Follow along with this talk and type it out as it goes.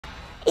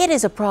It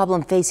is a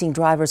problem facing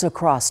drivers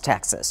across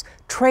Texas.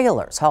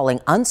 Trailers hauling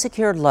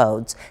unsecured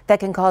loads that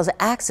can cause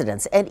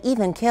accidents and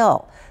even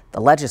kill.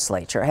 The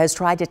legislature has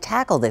tried to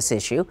tackle this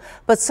issue,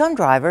 but some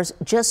drivers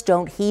just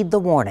don't heed the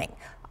warning.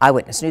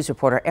 Eyewitness News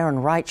reporter Aaron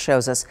Wright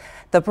shows us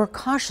the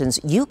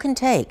precautions you can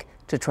take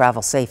to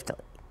travel safely.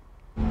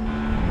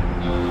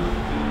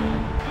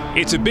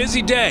 It's a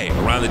busy day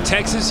around the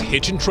Texas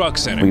Hitch and Truck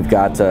Center. We've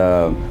got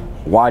a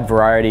wide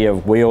variety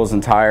of wheels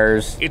and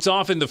tires. It's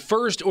often the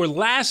first or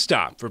last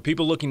stop for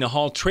people looking to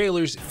haul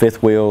trailers.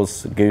 Fifth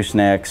wheels,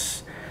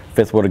 goosenecks,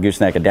 fifth wheel to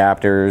gooseneck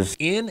adapters.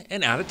 In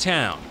and out of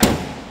town.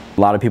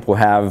 A lot of people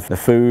have the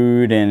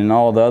food and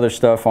all the other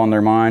stuff on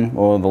their mind.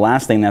 Well, the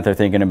last thing that they're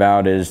thinking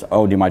about is,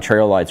 oh, do my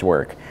trail lights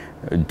work?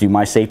 Do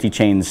my safety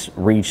chains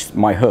reach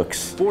my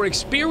hooks? For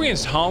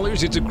experienced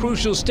haulers, it's a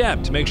crucial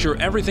step to make sure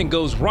everything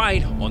goes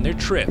right on their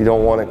trip. You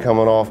don't want it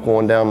coming off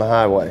going down the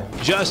highway.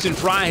 Justin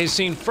Fry has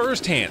seen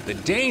firsthand the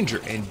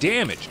danger and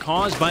damage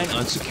caused by an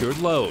unsecured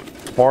load.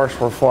 Sparks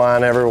were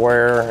flying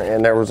everywhere,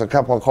 and there was a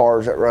couple of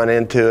cars that run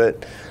into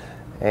it.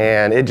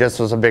 And it just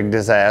was a big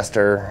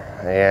disaster,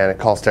 and it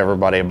cost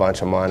everybody a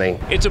bunch of money.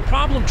 It's a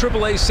problem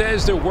AAA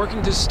says they're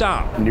working to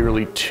stop.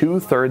 Nearly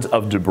 2/3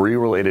 of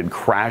debris-related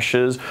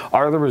crashes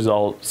are the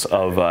results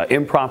of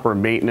improper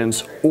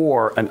maintenance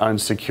or an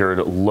unsecured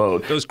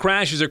load. Those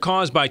crashes are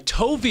caused by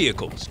tow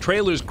vehicles,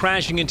 trailers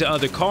crashing into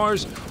other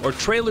cars, or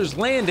trailers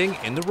landing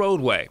in the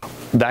roadway.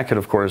 That could,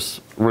 of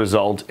course,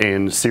 result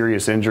in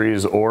serious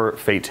injuries or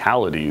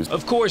fatalities.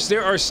 Of course,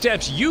 there are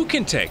steps you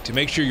can take to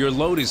make sure your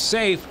load is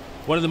safe.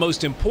 One of the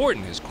most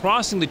important is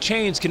crossing the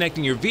chains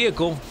connecting your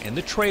vehicle and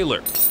the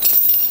trailer.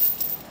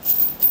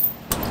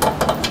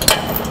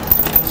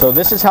 So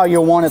this is how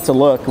you'll want it to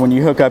look when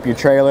you hook up your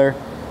trailer.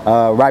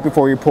 Right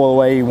before you pull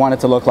away, you want it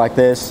to look like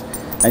this,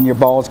 and your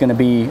ball is going to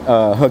be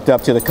hooked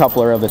up to the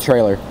coupler of the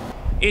trailer.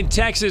 In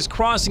Texas,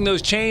 crossing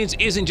those chains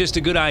isn't just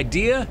a good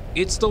idea,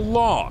 it's the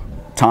law.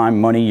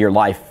 Time, money, your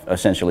life,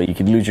 essentially. You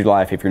could lose your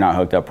life if you're not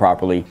hooked up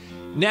properly.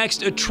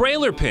 Next, a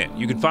trailer pin.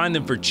 You can find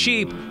them for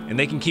cheap, and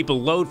they can keep a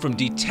load from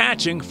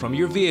detaching from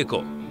your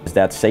vehicle.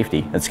 That's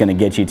safety. That's going to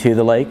get you to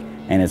the lake,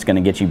 and it's going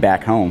to get you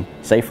back home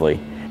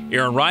safely.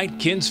 Aaron Wright,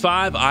 KENS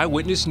 5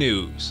 Eyewitness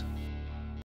News.